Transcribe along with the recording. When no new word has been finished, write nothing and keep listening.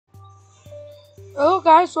Hello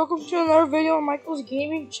guys, welcome to another video on Michael's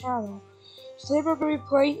gaming channel. Today we're going to be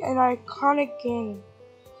playing an iconic game,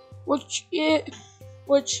 which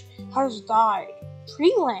has died.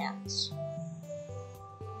 Treelands.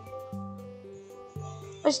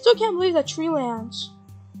 I still can't believe that Treelands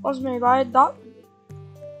was made by a dot,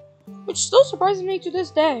 which still surprises me to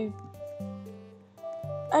this day.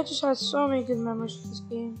 I just had so many good memories of this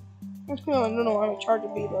game. I don't know why I'm charged to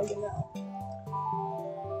be like that.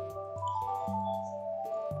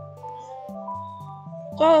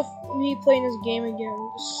 Thought of me playing this game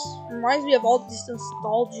again. This reminds me of all this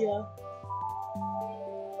nostalgia.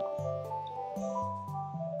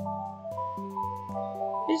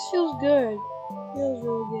 This feels good. Feels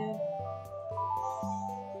really good.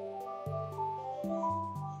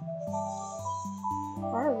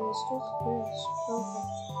 Harvest, what's this? Okay.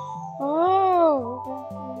 Oh, okay.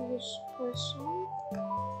 Let me just press on.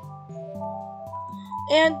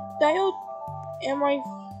 And Daniel, am I?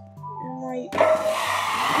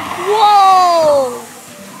 Whoa!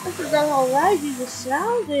 I forgot how laggy the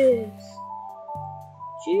sound is.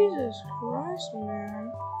 Jesus Christ,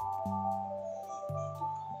 man.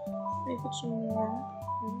 Let me put some more.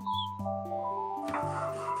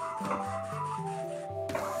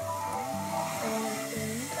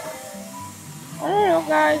 I don't know,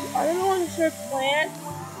 guys. I don't know what to start plant.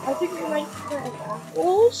 I think we might plant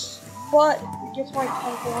apples, but it gets my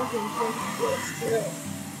town hall and too.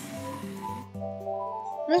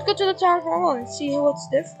 Let's go to the town hall and see what's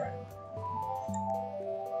different.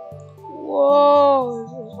 Whoa,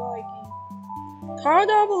 this is laggy. Comment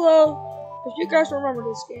down below if you guys remember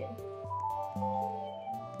this game.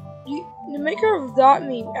 The maker of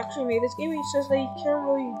 .me actually made this game. He says that he can't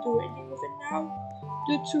really do anything with it now.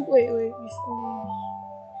 Wait,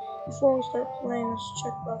 before we start playing, let's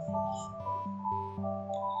check buffers.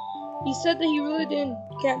 He said that he really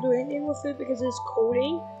can't do anything with it because his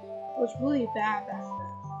coding was really bad back then.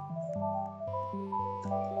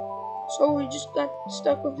 So we just got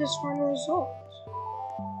stuck with this final result,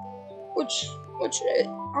 which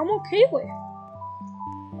I'm okay with.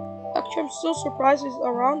 Actually, I'm still surprised it's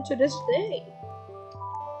around to this day.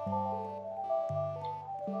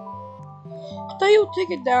 I thought he would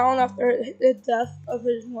take it down after the death of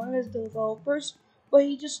one of his developers, but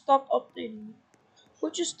he just stopped updating,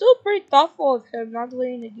 which is still pretty thoughtful of him not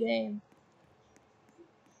deleting the game.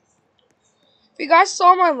 If you guys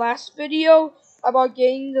saw my last video about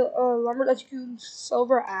getting the Lumber Tycoon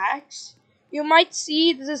Silver Axe, you might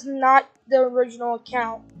see this is not the original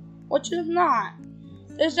account, which is not.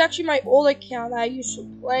 This is actually my old account that I used to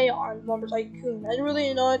play on Lumber Tycoon. I didn't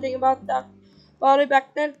really know anything about it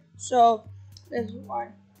back then, so this is why.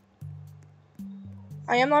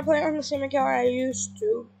 I am not playing on the same account I used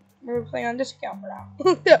to. We're playing on this account for now.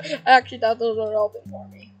 I actually thought those were relevant for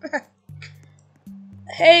me.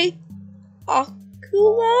 Hey,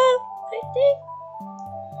 Akula, I think.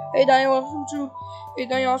 Hey Daniel, awesome to.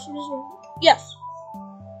 Yes.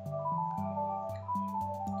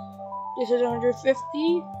 This is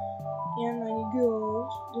 150 and 90 gold.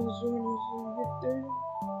 This is 150.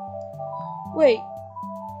 Wait,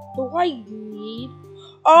 do I need?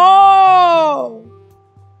 Oh,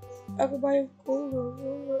 I could buy a gold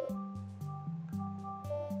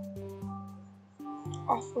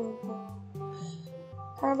offer.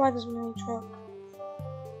 Can I buy this mini truck?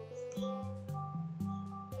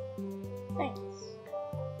 Thanks.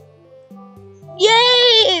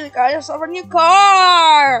 Yay! We got ourselves a new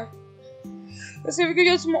car! Let's see if we can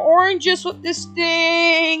get some oranges with this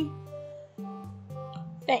thing.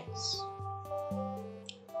 Thanks.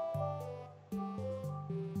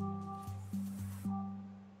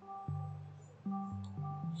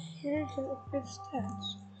 Here can upgrade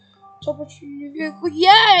stats. Top opportunity vehicle.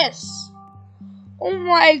 Yes! Oh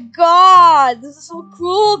my god! This is so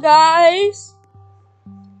cool, guys!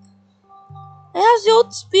 It has the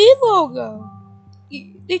old speed logo.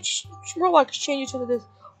 They more like change it to this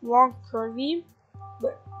long curvy,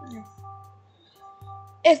 but yeah.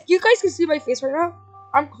 If you guys can see my face right now,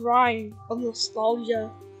 I'm crying of nostalgia.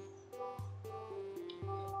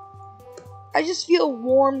 I just feel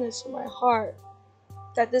warmness in my heart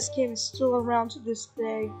that this game is still around to this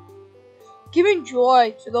day, giving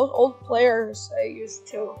joy to those old players I used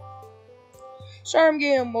to. Sorry, I'm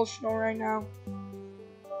getting emotional right now.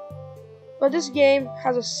 But this game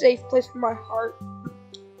has a safe place in my heart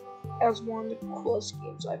as one of the coolest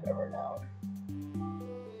games I've ever known.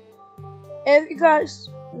 And if you guys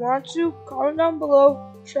want to, comment down below,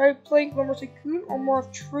 should I play Lumber Tycoon or more of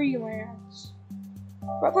Treelands?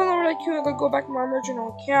 If I play Lumber Tycoon, I could go back to my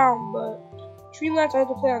original account, but Treelands I have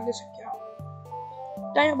to play on this account.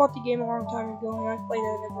 Daniel bought the game a long time ago, and I've played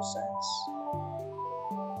it ever since.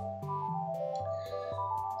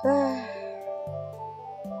 I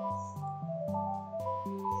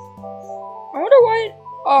wonder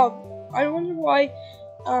why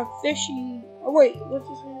Fishy. Oh wait, what's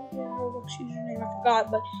his name again? Roblox username, I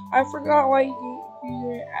forgot, but I forgot why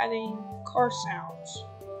you're adding car sounds.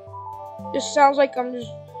 This sounds like I'm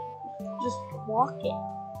just walking.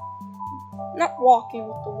 Not walking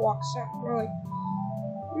with the walk sound, more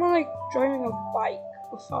like driving a bike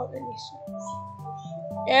without any sounds.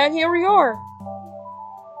 And here we are.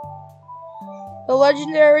 The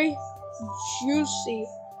legendary juicy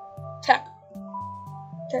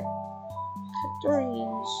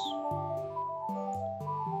nectarines.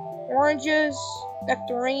 Oranges,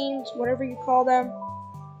 nectarines, whatever you call them.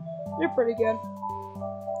 They're pretty good.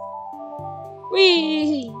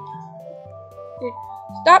 Whee! Okay.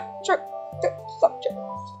 Stop truck. Stop truck.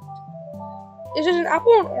 This is an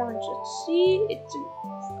apple and orange. Let's see. It's an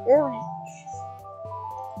orange.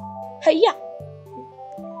 Hey, yeah.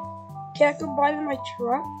 Can I combine in my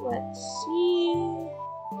truck? Let's see.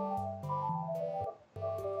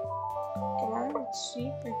 Come on, let's see.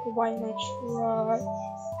 Can I combine in my truck?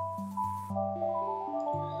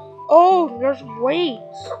 Oh, there's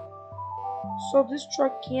weight. So this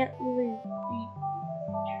truck can't really be.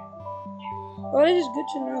 Well, it is good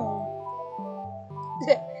to know.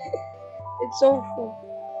 It's so cool.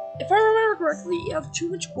 If I remember correctly, you have too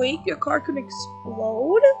much weight, your car can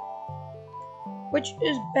explode. Which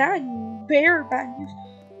is very bad news.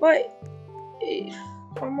 But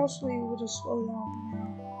I mostly will just slow down now.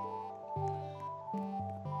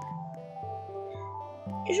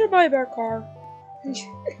 You should buy a better car.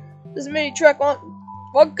 This mini truck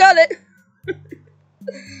won't cut it.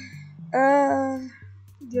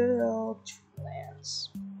 Good old Treelands.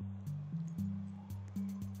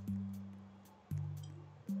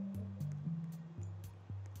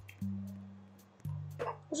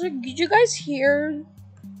 So, did you guys hear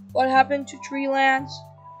what happened to Treelands?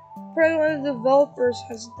 Apparently one of the developers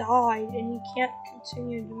has died and he can't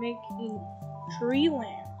continue to making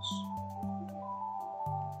Treelands.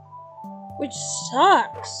 Which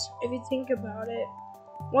sucks if you think about it.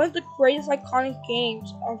 One of the greatest iconic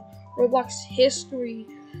games of Roblox history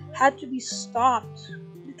had to be stopped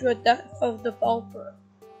due to the death of the developer.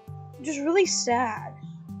 Which is really sad.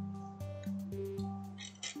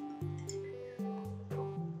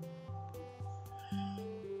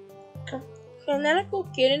 And then I go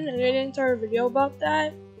get in and made an entire video about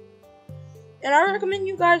that. And I recommend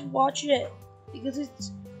you guys watch it because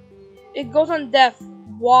it goes on depth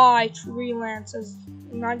why Treelands is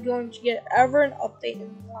not going to get ever an update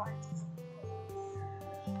in life.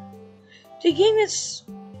 The game is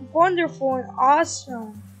wonderful and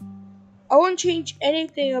awesome. I won't change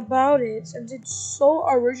anything about it since it's so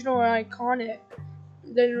original and iconic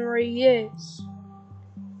than it really is.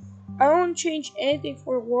 I won't change anything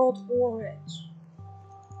for the world for it.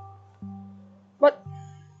 But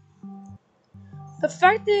the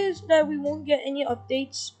fact is that we won't get any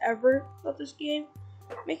updates ever about this game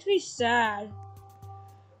makes me sad.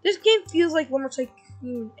 This game feels like Lumber Tycoon.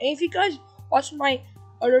 And if you guys watched my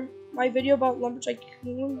video about Lumber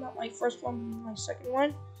Tycoon, not my first one, my second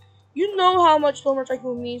one, you know how much Lumber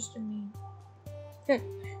Tycoon means to me.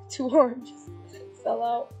 2 oranges fell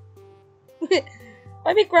out.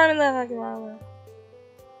 Might be grabbing that like an hour.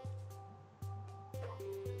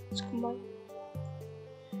 Let's combine.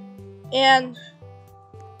 And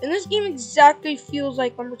this game exactly feels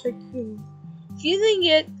like Lumber Tycoon. Feeling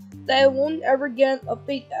it that I won't ever get an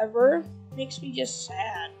update ever makes me just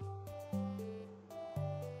sad.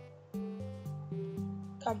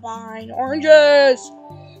 Combine oranges!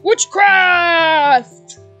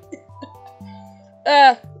 Witchcraft!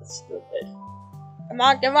 That's stupid. Come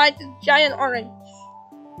on, combine the giant orange.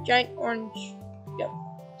 Giant orange. Yep.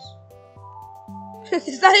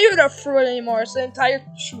 It's not even a fruit anymore, it's an entire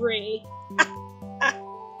tree.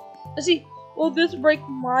 Let's see, will this break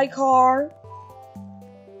my car?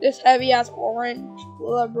 This heavy ass orange,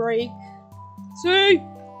 will it break? See?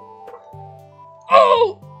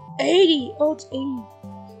 Oh! 80! Oh, it's 80.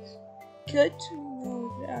 Good to know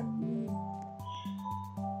that.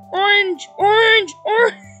 Orange! Orange!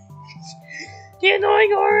 Orange! The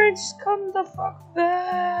annoying orange! Come the fuck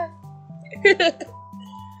back!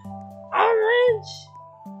 Orange!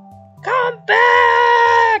 Come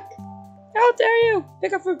back! How dare you!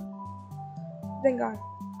 Pick up fruit! Thank God.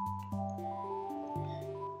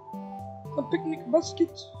 A picnic basket.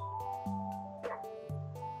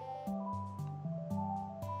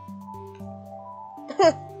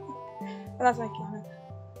 That's iconic.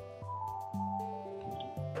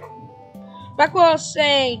 Back what I was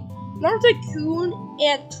saying, Lumber Tycoon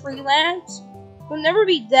and Treelands will never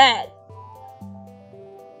be dead.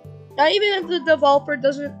 Not even if the developer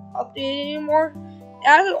doesn't update it anymore, it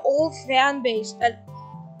has an old fan base that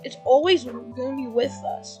is always going to be with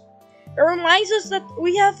us. It reminds us that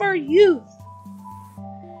we have our youth.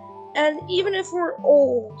 And even if we're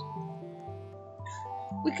old,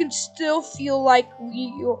 we can still feel like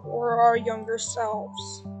we were our younger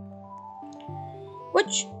selves.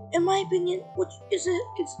 Which, in my opinion,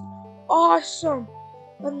 it's awesome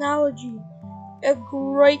analogy. A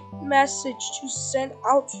great message to send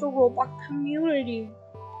out to the Roblox community.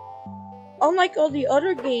 Unlike all the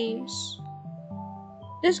other games,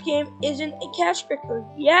 this game isn't a cash picker.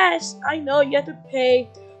 Yes, I know you have to pay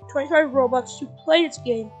 25 Robux to play this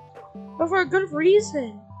game, but for a good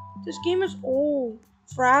reason. This game is old,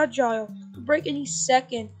 fragile, could break any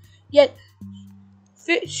second. Yet,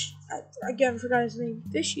 Fish, again, I forgot his name,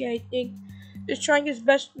 Fishy, I think, is trying his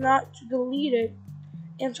best not to delete it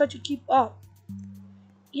and try to keep up.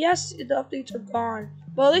 Yes, the updates are gone,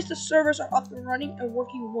 but at least the servers are up and running and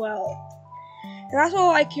working well. And that's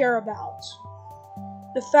all I care about.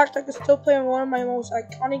 The fact I can still play one of my most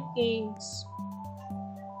iconic games.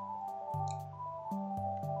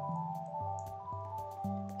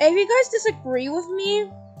 And if you guys disagree with me,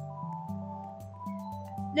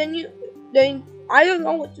 then I don't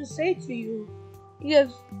know what to say to you.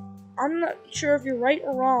 Because I'm not sure if you're right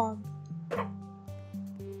or wrong.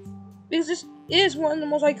 Because this is one of the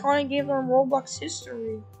most iconic games in Roblox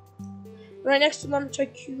history. Right next to Lemon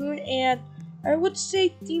Tycoon and I would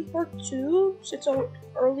say Theme Park 2, since it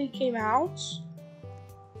early came out.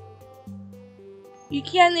 You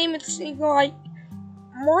can't name a single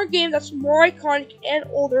more game that's more iconic and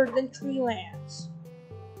older than Treelands.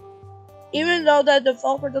 Even though the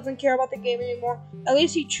developer doesn't care about the game anymore, at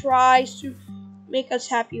least he tries to make us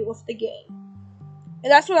happy with the game.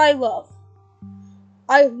 And that's what I love.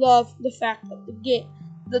 I love the fact that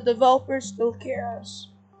the developer still cares.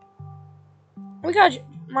 We got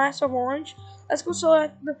massive orange. Let's go sell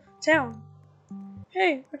at the town.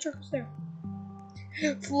 Hey, my truck is there.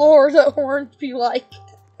 Florida orange be like.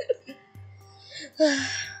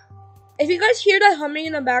 If you guys hear that humming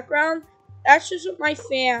in the background, that's just my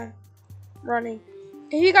fan running.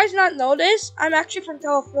 If you guys not notice, I'm actually from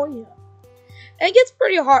California. And it gets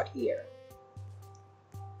pretty hot here.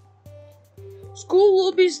 School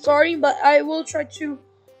will be starting, but I will try to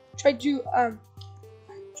upload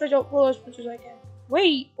as much as I can.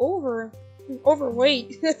 Wait,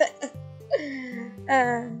 overweight.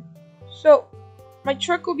 So my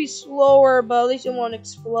truck will be slower, but at least it won't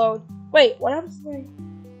explode. Wait, what happens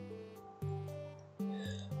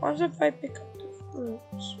if I pick up the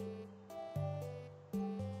fruits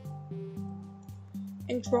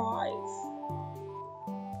and drive?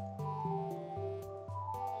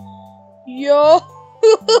 Yo!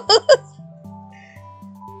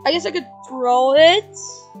 I guess I could throw it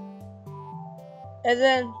and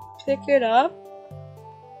then pick it up.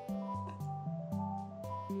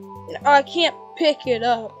 I can't pick it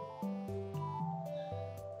up.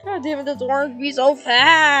 God damn it, this orange be so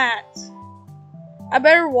fat. I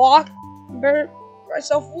better walk.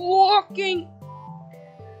 Myself walking.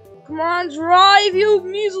 Come on, drive, you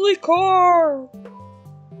measly car.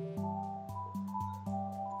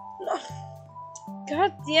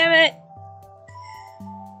 God damn it.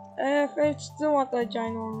 I still want that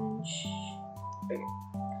giant orange. Okay.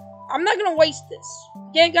 I'm not gonna waste this.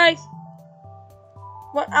 Okay, guys?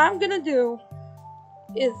 What I'm gonna do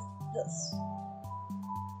is this.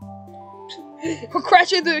 We're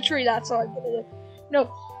crashing into a tree, that's all I'm gonna do. No,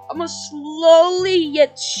 I'm gonna slowly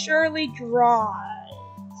yet surely drive.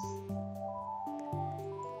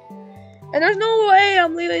 And there's no way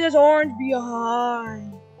I'm leaving this orange behind.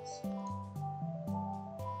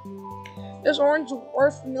 This orange is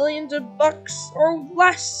worth millions of bucks or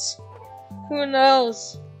less. Who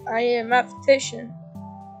knows? I am a mathematician.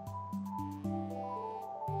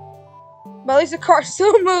 But at least the car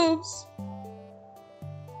still moves.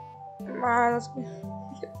 Come on, let's go.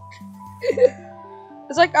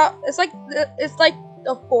 It's like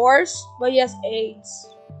the horse, but he has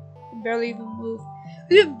AIDS. He can barely even move.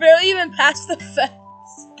 He can barely even pass the fence.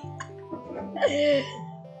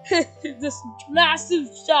 This massive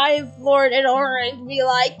giant Florida in orange be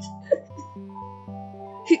like.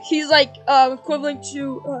 He's like equivalent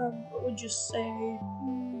to what would you say?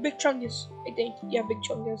 Big Chungus, I think. Yeah, Big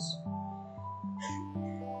Chungus.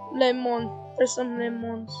 Lemon. There's some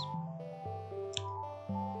lemons.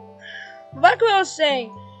 Back to what I was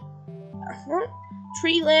saying.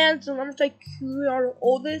 Treelands and Lemon Tycoon are the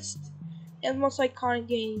oldest and most iconic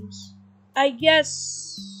games. I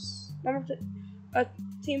guess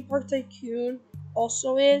Theme Park Tycoon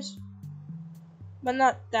also is, but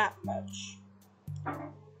not that much.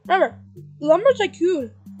 Remember, Lumber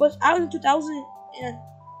Tycoon was out in 2000 and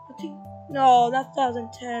I think no, not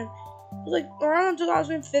 2010. It was like around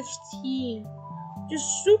 2015.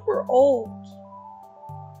 Just super old.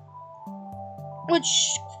 Which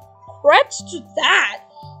credits to that.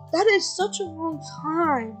 That is such a long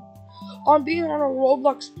time on being on a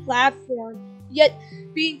Roblox platform, yet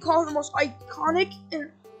being called the most iconic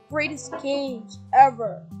and greatest games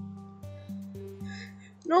ever.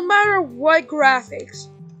 No matter what graphics,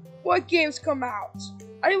 what games come out,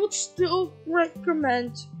 I would still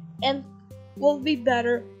recommend and will be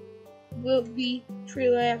better will be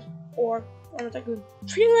Treelands or tycoon.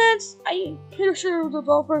 Treelands, I'm pretty sure the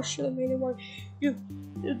developer should have made it more. You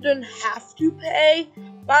didn't have to pay,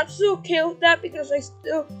 but I'm still okay with that because I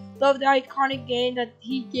still love the iconic game that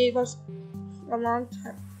he gave us a long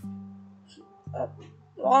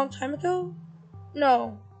time ago.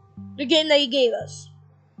 No, the game that he gave us.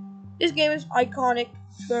 This game is iconic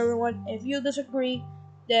to everyone. If you disagree,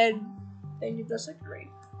 then you disagree.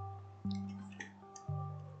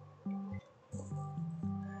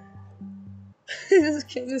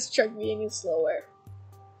 This truck being slower.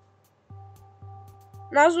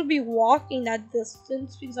 Might as well be walking that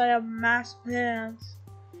distance because I have mass pants.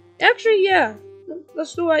 Actually, yeah.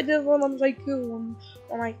 That's what I did when I was like cool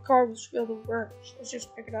when my car was filled with work. So let's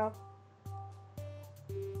just pick it up.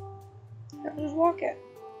 Yeah, just walk it.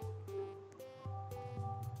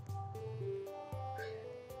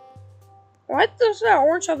 Why does that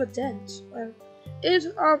orange have a dent? I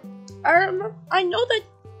know that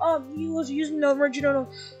he was using the original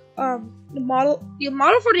the model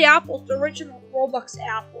for the apple, the original Roblox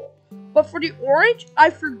apple. But for the orange, I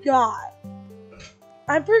forgot.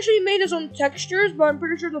 I'm pretty sure he made his own textures, but I'm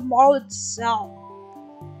pretty sure the model itself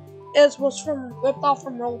was ripped off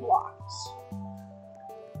from Roblox.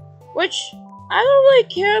 Which I don't really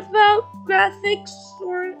care about graphics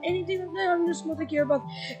or anything like that. I'm just mostly care about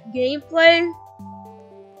gameplay.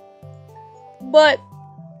 But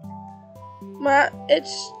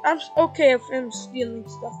I'm okay if I'm stealing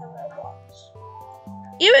stuff from Roblox,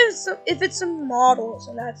 even if it's some models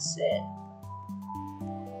and that's it.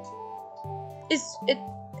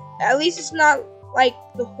 At least it's not like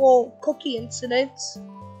the whole cookie incident.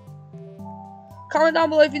 Comment down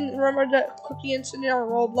below if you remember the cookie incident on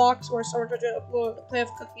Roblox where someone tried to upload a play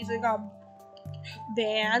of cookies and got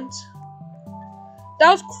banned.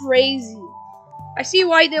 That was crazy. I see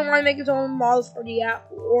why he didn't want to make his own models for the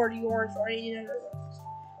apple or the orange or any other ones.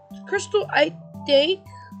 Crystal, I think,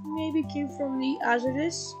 maybe came from the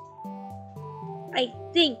Azurus. I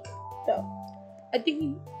think, though. I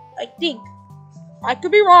think. I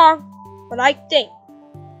could be wrong, but I think.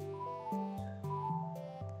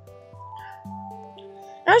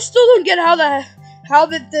 I still don't get how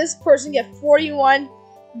did this person get 41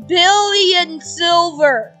 billion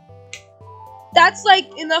silver? That's like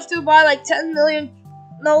enough to buy like 10 million.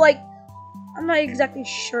 No, like I'm not exactly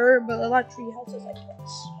sure, but a lot of tree houses, I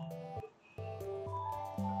guess.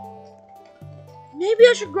 Maybe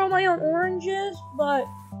I should grow my own oranges, but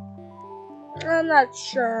I'm not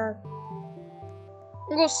sure.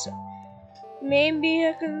 We'll see. Maybe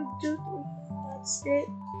I can do that's it,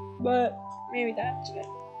 but maybe that's it.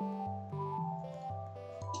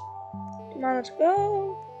 Come on, let's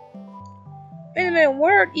go. Wait a minute,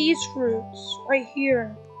 where are these fruits? Right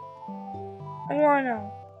here. I wanna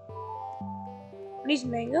know. Are these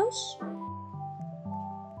mangoes?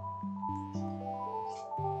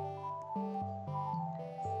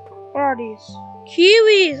 What are these?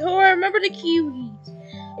 Kiwis! Oh, I remember the kiwis.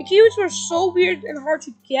 The kiwis were so weird and hard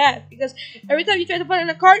to get because every time you try to put it in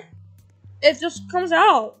a cart, it just comes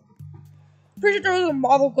out. Pretty sure there was a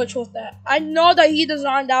model glitch with that. I know that he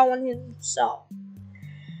designed that one himself.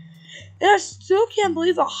 And I still can't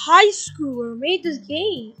believe a high schooler made this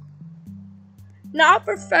game. Not a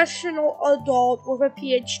professional adult with a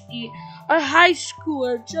PhD, a high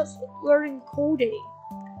schooler just learning coding.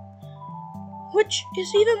 Which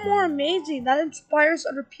is even more amazing. That inspires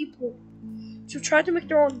other people to try to make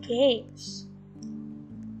their own games.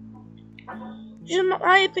 In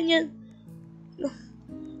my opinion,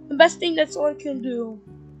 the best thing that someone can do,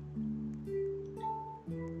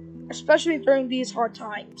 especially during these hard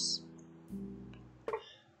times.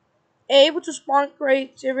 Able to spawn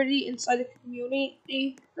creativity inside the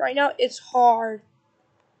community right now, it's hard.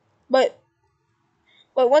 But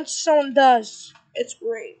once someone does, it's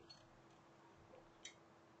great.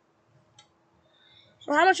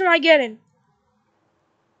 So how much am I getting?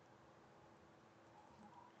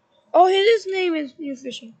 Oh, his name is New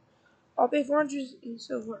Fishing. I'll pay 400 in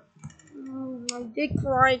silver. I did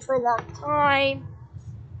grind for a long time,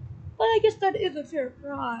 but I guess that is a fair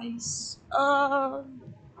price.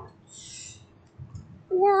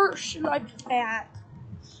 Or should I be flat?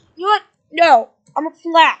 You know what? No, I'm a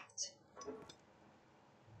flat.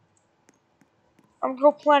 I'm gonna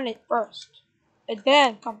go planet first. And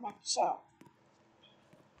then come back to south.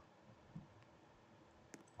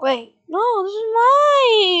 Wait, no, this is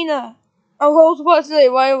mine! I was supposed to say,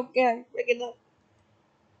 why again? Pick it up.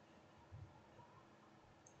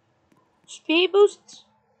 Speed boost.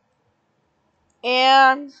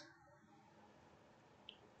 And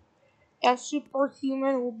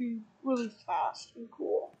superhuman will be really fast and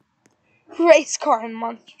cool. Race car and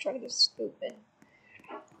monster truck is stupid.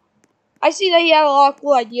 I see that he had a lot of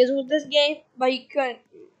cool ideas with this game, but he couldn't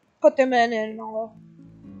put them in and all.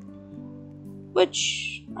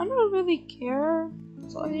 Which, I don't really care.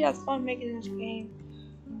 As long as he has fun making this game.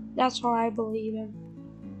 That's what I believe in.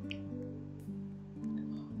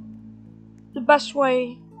 The best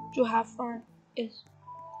way to have fun is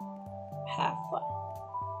have fun.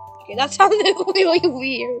 Okay, that sounded really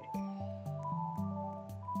weird.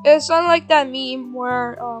 It sounded like that meme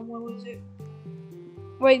where, what was it?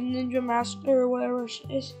 Wait, Ninja Master or whatever it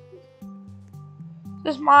is.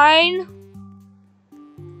 This is mine.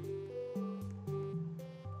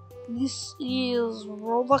 This is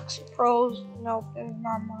Roblox Pros. No, it's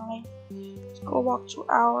not mine. Let's go walk 2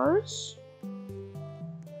 hours.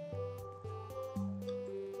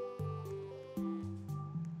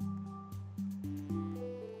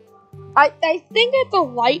 I think that the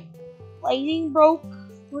lighting broke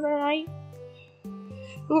for the night.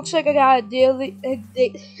 It looks like I got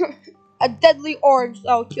a deadly orange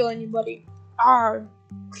that'll kill anybody. Arr.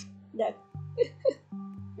 Dead.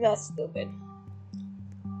 That's stupid.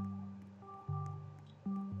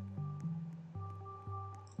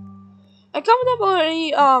 And comment down below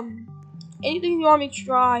anything you want me to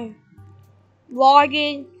try.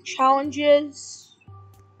 Vlogging, challenges,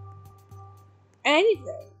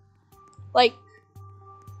 anything. Like,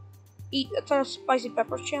 eat a ton of spicy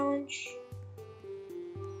peppers challenge.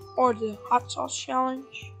 Or the hot sauce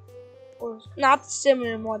challenge. Or not the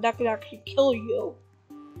cinnamon one, that could actually kill you.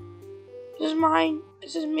 This is mine.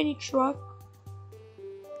 This is a mini truck.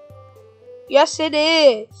 Yes, it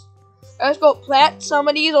is. Let's go plant some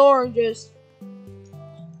of these oranges.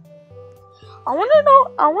 I wanna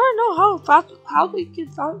know how they can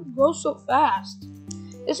grow so fast.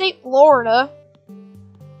 This ain't Florida.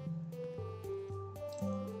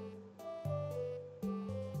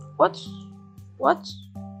 What?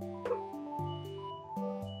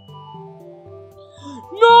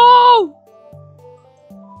 No!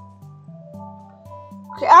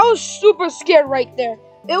 Okay, I was super scared right there.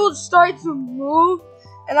 It was starting to move,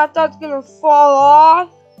 and I thought it was gonna fall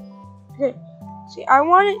off. Okay, see, I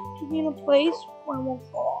want it to be in a place where it won't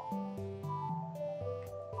fall.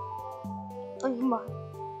 Oh, come on.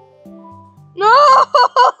 No!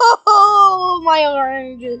 My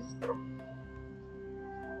oranges.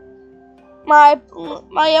 My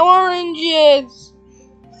oranges.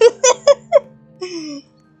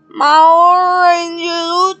 My oranges.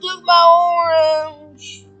 Who took my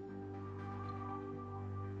orange?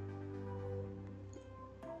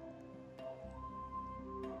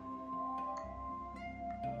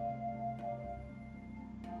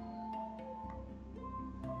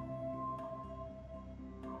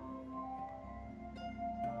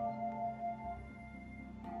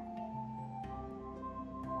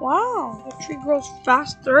 Wow, the tree grows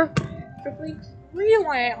faster.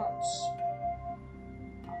 Treelands.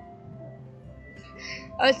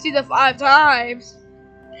 I see the 5 times.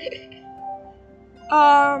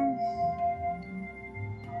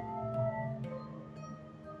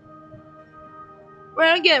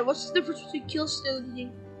 Wait, again, what's the difference between kill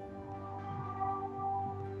stealing?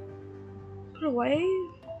 Put away?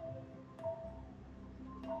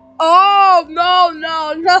 Oh, no.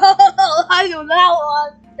 I do not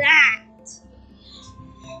want that.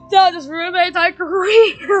 That just ruined my entire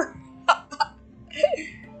career.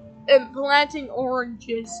 And planting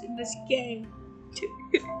oranges in this game.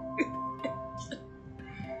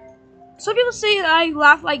 Some people say that I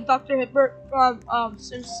laugh like Dr. Hibbert from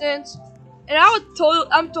Simpsons, and I'm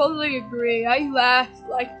totally agree. I laugh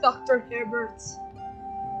like Dr. Hibbert.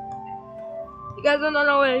 You guys don't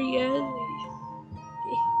know where he is.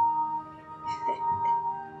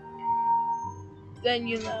 Then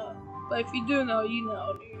you know. But if you do know, you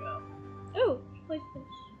know. Oh, like this.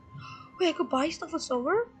 Wait, I could buy stuff with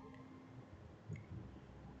silver?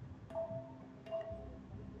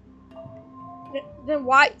 Then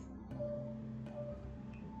why?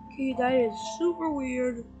 Okay, that is super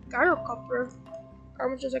weird. Gyrocopter. How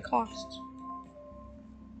much does it cost?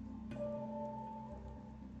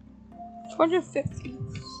 250.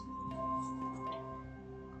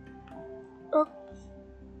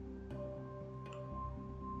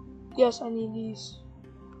 Yes, I need these.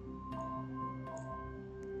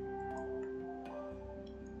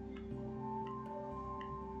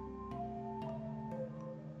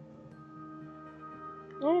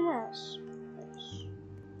 No mess. Nice.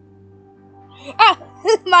 Ah!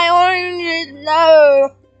 My oranges,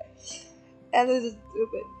 no! And this is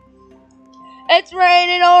stupid. It's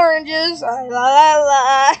raining oranges. La la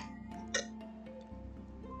la.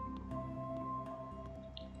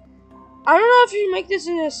 I don't know if you make this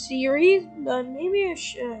in a series, but maybe I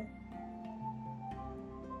should.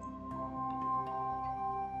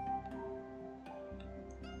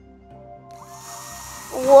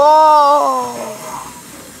 Whoa!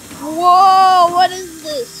 Whoa! What is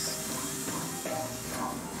this?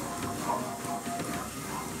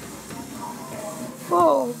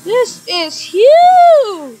 Whoa! This is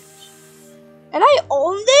huge! And I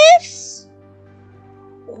own this?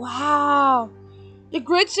 Wow! The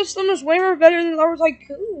grid system is way more better than Lower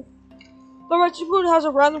Tycoon. Lower Tycoon has a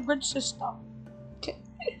random grid system.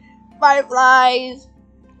 Fireflies,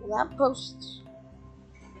 lampposts,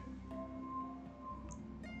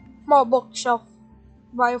 small bookshelf,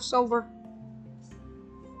 vial of silver,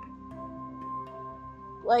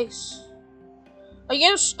 lace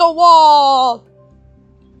against the wall.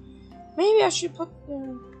 Maybe I should put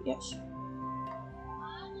yes.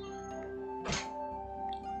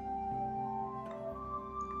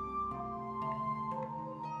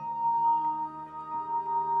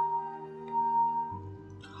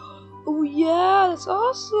 Oh yeah, that's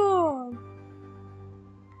awesome.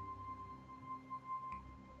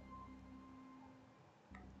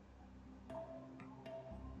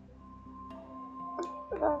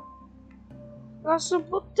 A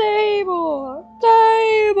simple table,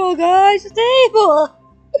 guys, a table.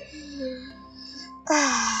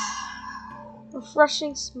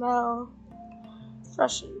 Refreshing smell,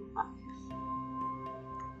 refreshing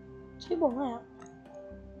table lamp.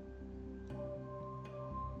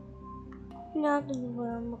 Nothing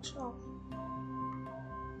very much else.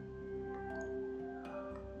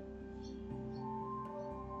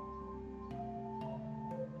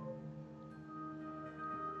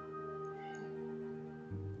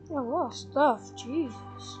 A lot of stuff,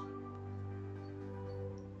 Jesus.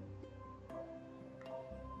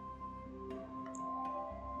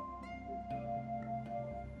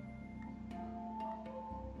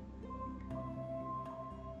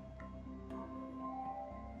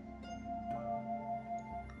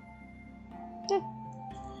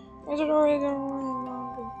 Is it already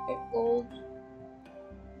gonna get gold?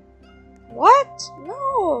 What?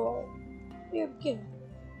 No! You're kidding.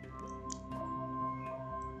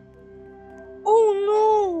 Oh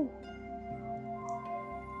no!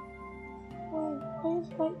 Why is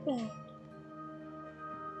it like that?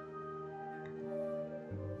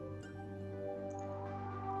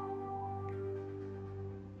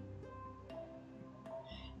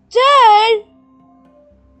 Dad!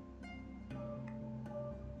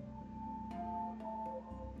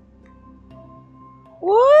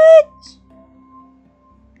 What?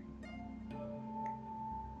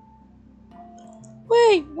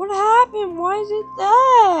 Wait, what happened? Why is it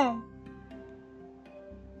there?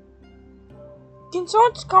 Can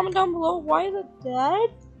someone just comment down below why is it dead?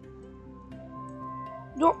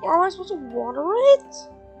 Am I supposed to water it?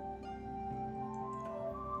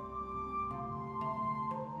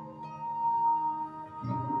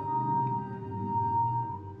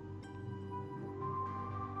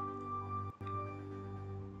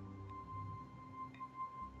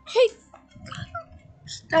 Hey,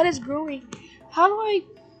 that is growing. How do I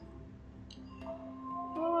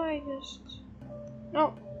just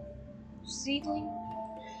no seedling?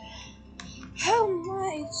 How am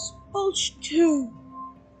I supposed to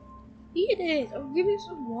eat it? I'm giving it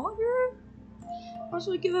some water. I'm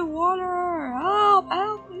supposed to give it water.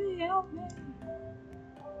 Help me, help me.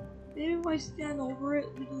 Maybe if I stand over it,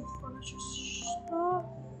 we do furniture stuff.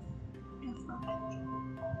 Yeah, furniture.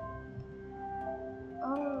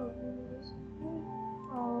 Oh,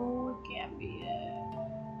 oh, it can't be it.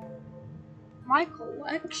 My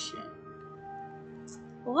collection.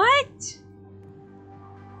 What? This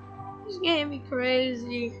is getting me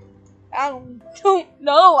crazy. I don't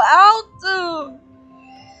know how to.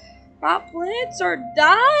 My plants are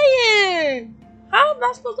dying. How am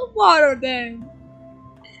I supposed to water them?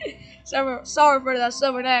 Sorry for that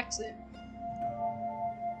southern accent.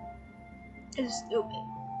 It's stupid.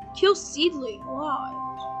 Kill seedling. Why?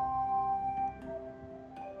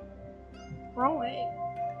 Growing.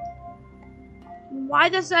 Why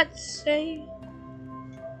does that say?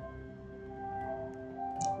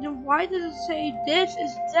 Then why does it say this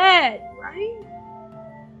is dead, right?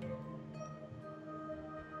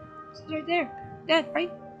 He's right there. Dead,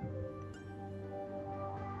 right?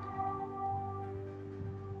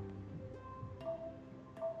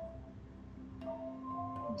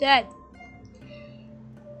 Dead.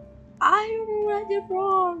 I don't know what I did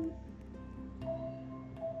wrong.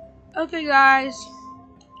 Okay, guys.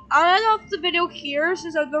 I'll end off the video here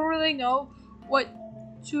since I don't really know what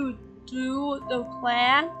to do with the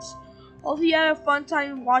plants. Hope you had a fun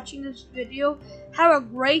time watching this video. Have a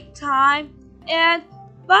great time and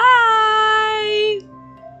bye!